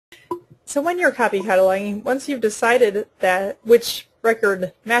So when you're copy cataloging, once you've decided that which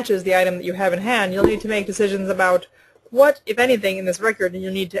record matches the item that you have in hand, you'll need to make decisions about what, if anything, in this record you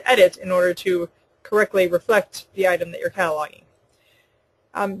need to edit in order to correctly reflect the item that you're cataloging.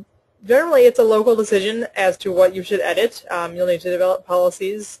 Generally, it's a local decision as to what you should edit. You'll need to develop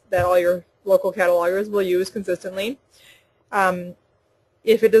policies that all your local catalogers will use consistently.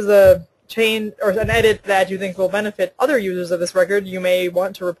 If it is a change or an edit that you think will benefit other users of this record, you may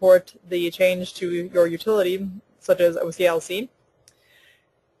want to report the change to your utility, such as OCLC.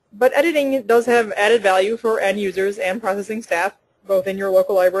 But editing does have added value for end users and processing staff, both in your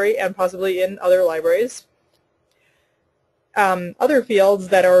local library and possibly in other libraries. Other fields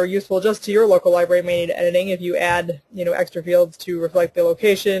that are useful just to your local library may need editing if you add extra fields to reflect the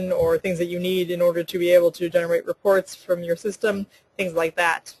location or things that you need in order to be able to generate reports from your system, things like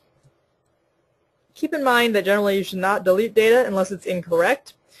that. Keep in mind that generally you should not delete data unless it's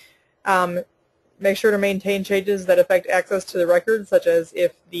incorrect. Make sure to maintain changes that affect access to the record, such as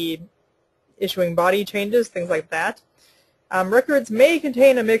if the issuing body changes, things like that. Records may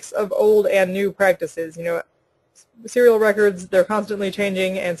contain a mix of old and new practices. Serial records, they're constantly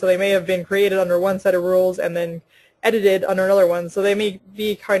changing, and so they may have been created under one set of rules and then edited under another one, so they may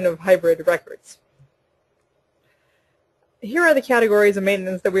be kind of hybrid records. Here are the categories of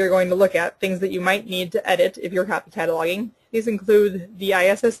maintenance that we are going to look at, things that you might need to edit if you're copy cataloging. These include the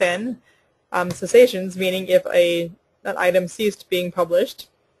ISSN, cessations, meaning if an item ceased being published,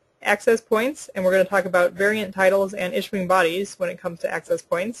 access points, and we're going to talk about variant titles and issuing bodies when it comes to access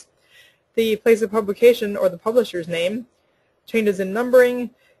points, the place of publication or the publisher's name, changes in numbering,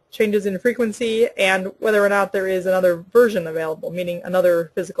 changes in frequency, and whether or not there is another version available, meaning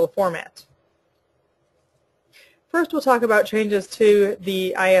another physical format. First, we'll talk about changes to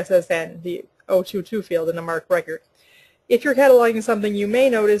the ISSN, the 022 field in a MARC record. If you're cataloging something, you may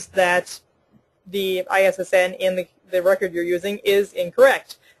notice that the ISSN in the record you're using is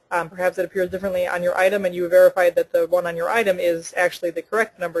incorrect. Perhaps it appears differently on your item, and you verified that the one on your item is actually the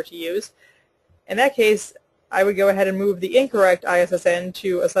correct number to use. In that case, I would go ahead and move the incorrect ISSN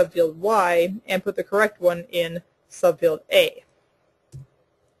to a subfield Y and put the correct one in subfield A.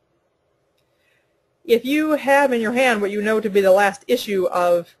 If you have in your hand what you know to be the last issue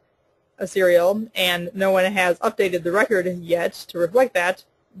of a serial and no one has updated the record yet to reflect that,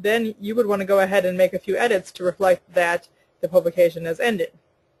 then you would want to go ahead and make a few edits to reflect that the publication has ended.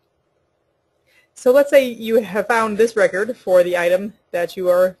 So let's say you have found this record for the item that you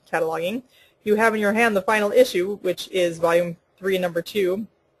are cataloging. You have in your hand the final issue, which is volume 3, number 2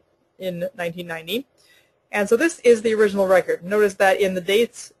 in 1990. And so this is the original record. Notice that in the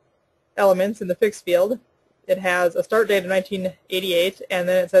dates elements in the fixed field, it has a start date of 1988, and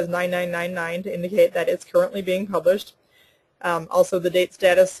then it says 9999 to indicate that it's currently being published. Also, the date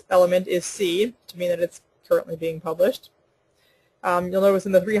status element is C to mean that it's currently being published. You'll notice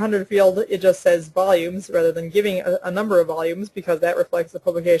in the 300 field it just says volumes rather than giving a number of volumes because that reflects the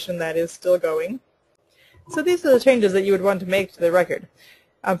publication that is still going. So these are the changes that you would want to make to the record.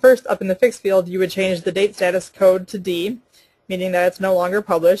 First, up in the fixed field, you would change the date status code to D, meaning that it's no longer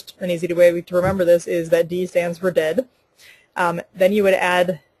published. An easy way to remember this is that D stands for dead. Then you would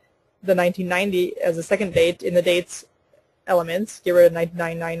add the 1990 as a second date in the dates elements, get rid of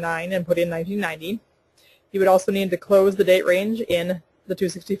 9999 and put in 1990. You would also need to close the date range in the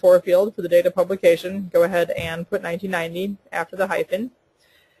 264 field for the date of publication. Go ahead and put 1990 after the hyphen.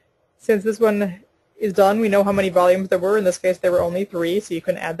 Since this one is done, we know how many volumes there were. In this case, there were only 3, so you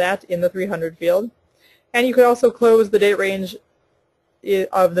can add that in the 300 field. And you could also close the date range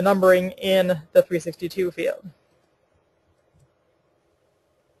of the numbering in the 362 field.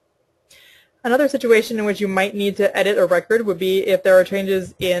 Another situation in which you might need to edit a record would be if there are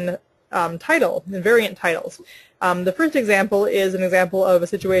changes in title, in variant titles. The first example is an example of a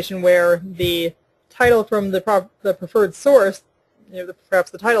situation where the title from the preferred source,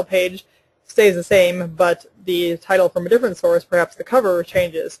 perhaps the title page, stays the same, but the title from a different source, perhaps the cover,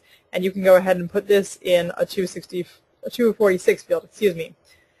 changes. And you can go ahead and put this in a 246 field, excuse me.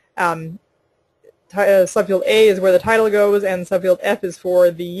 Subfield A is where the title goes, and subfield F is for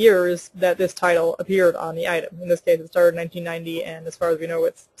the years that this title appeared on the item. In this case, it started in 1990, and as far as we know,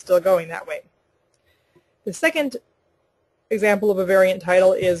 it's still going that way. The second example of a variant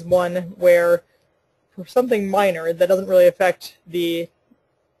title is one where, for something minor that doesn't really affect the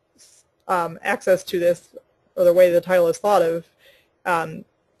access to this or the way the title is thought of,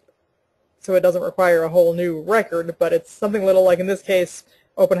 so it doesn't require a whole new record, but it's something little like in this case,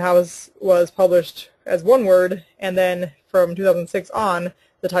 Open House was published as one word, and then from 2006 on,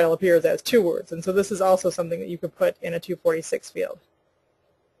 the title appears as 2 words. And so this is also something that you could put in a 246 field.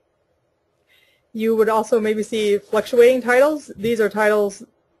 You would also maybe see fluctuating titles. These are titles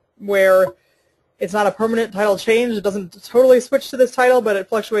where it's not a permanent title change. It doesn't totally switch to this title, but it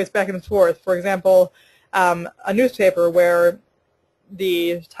fluctuates back and forth. For example, a newspaper where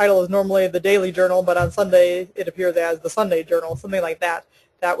the title is normally the Daily Journal, but on Sunday it appears as the Sunday Journal, something like that.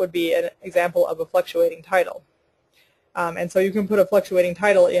 That would be an example of a fluctuating title. And so you can put a fluctuating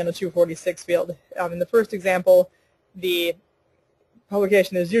title in a 246 field. In the first example, the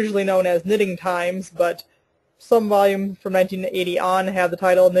publication is usually known as Knitting Times, but some volume from 1980 on have the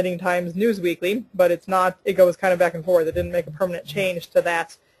title Knitting Times News Weekly, but it's not, it goes kind of back and forth. It didn't make a permanent change to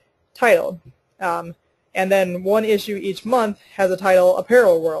that title. And then one issue each month has a title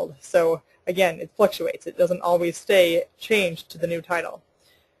Apparel World. So again, it fluctuates. It doesn't always stay changed to the new title.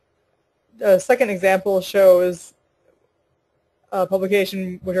 The second example shows a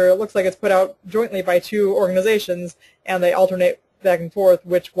publication where it looks like it's put out jointly by two organizations, and they alternate back and forth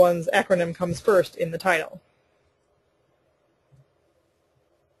which one's acronym comes first in the title.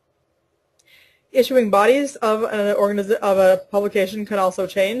 Issuing bodies of a publication can also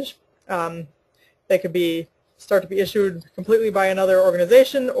change. They could start to be issued completely by another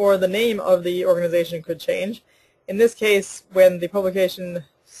organization, or the name of the organization could change. In this case, when the publication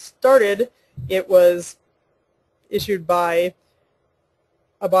started, it was issued by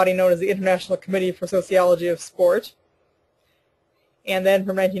a body known as the International Committee for Sociology of Sport. And then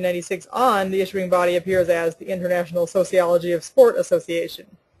from 1996 on, the issuing body appears as the International Sociology of Sport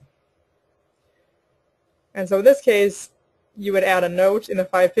Association. And so in this case, you would add a note in the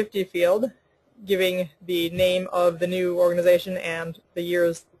 550 field giving the name of the new organization and the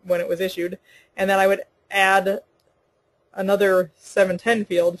years when it was issued. And then I would add another 710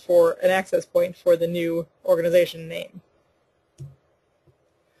 field for an access point for the new organization name.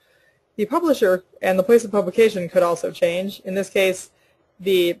 The publisher and the place of publication could also change. In this case,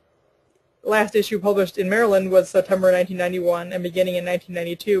 the last issue published in Maryland was September 1991, and beginning in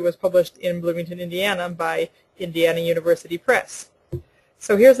 1992 was published in Bloomington, Indiana by Indiana University Press.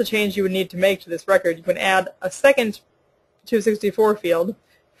 So here's the change you would need to make to this record. You can add a second 264 field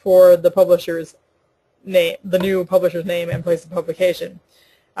for the publisher's name, the new publisher's name and place of publication.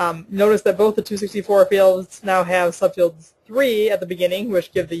 Notice that both the 264 fields now have subfields 3 at the beginning,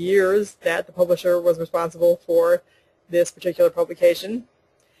 which give the years that the publisher was responsible for this particular publication.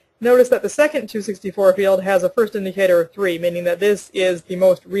 Notice that the second 264 field has a first indicator of 3, meaning that this is the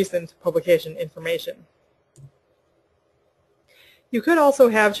most recent publication information. You could also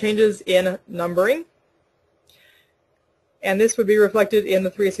have changes in numbering, and this would be reflected in the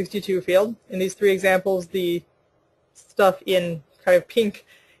 362 field. In these three examples, the stuff in kind of pink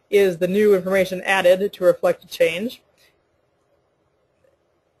is the new information added to reflect a change.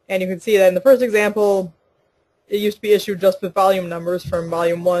 And you can see that in the first example, it used to be issued just with volume numbers from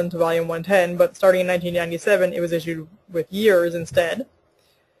volume 1 to volume 110, but starting in 1997, it was issued with years instead.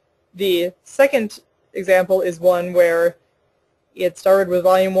 The second example is one where it started with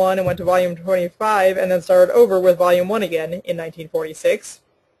volume 1 and went to volume 25, and then started over with volume 1 again in 1946.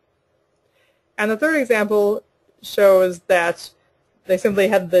 And the third example shows that they simply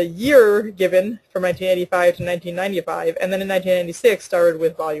had the year given from 1985 to 1995, and then in 1996 started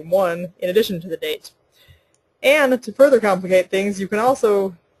with volume 1 in addition to the date. And to further complicate things, you can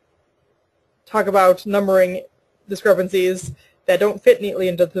also talk about numbering discrepancies that don't fit neatly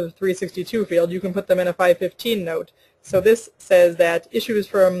into the 362 field. You can put them in a 515 note. So this says that issues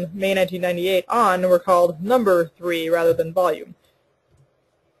from May 1998 on were called number 3 rather than volume.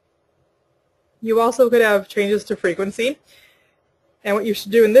 You also could have changes to frequency. And what you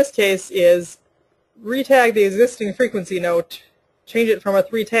should do in this case is retag the existing frequency note, change it from a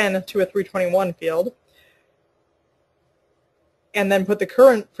 310 to a 321 field, and then put the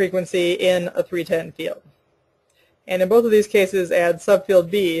current frequency in a 310 field. And in both of these cases, add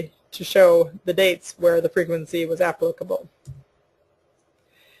subfield B to show the dates where the frequency was applicable.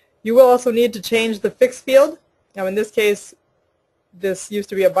 You will also need to change the fixed field. Now in this case, this used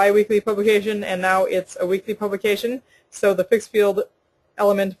to be a biweekly publication, and now it's a weekly publication. So the fixed field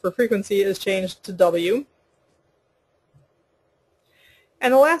element for frequency is changed to W.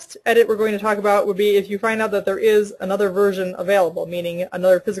 And the last edit we're going to talk about would be if you find out that there is another version available, meaning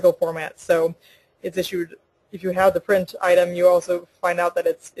another physical format. So it's issued, if you have the print item, you also find out that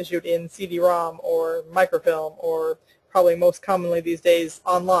it's issued in CD-ROM or microfilm, or probably most commonly these days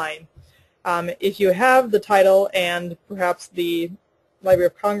online. If you have the title and perhaps the Library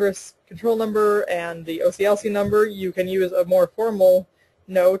of Congress control number and the OCLC number, you can use a more formal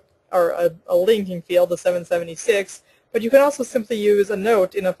note or a linking field, the 776, but you can also simply use a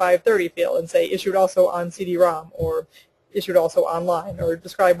note in a 530 field and say issued also on CD-ROM or issued also online, or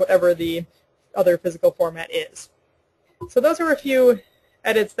describe whatever the other physical format is. So those are a few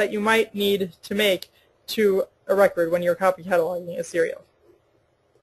edits that you might need to make to a record when you're copy cataloging a serial.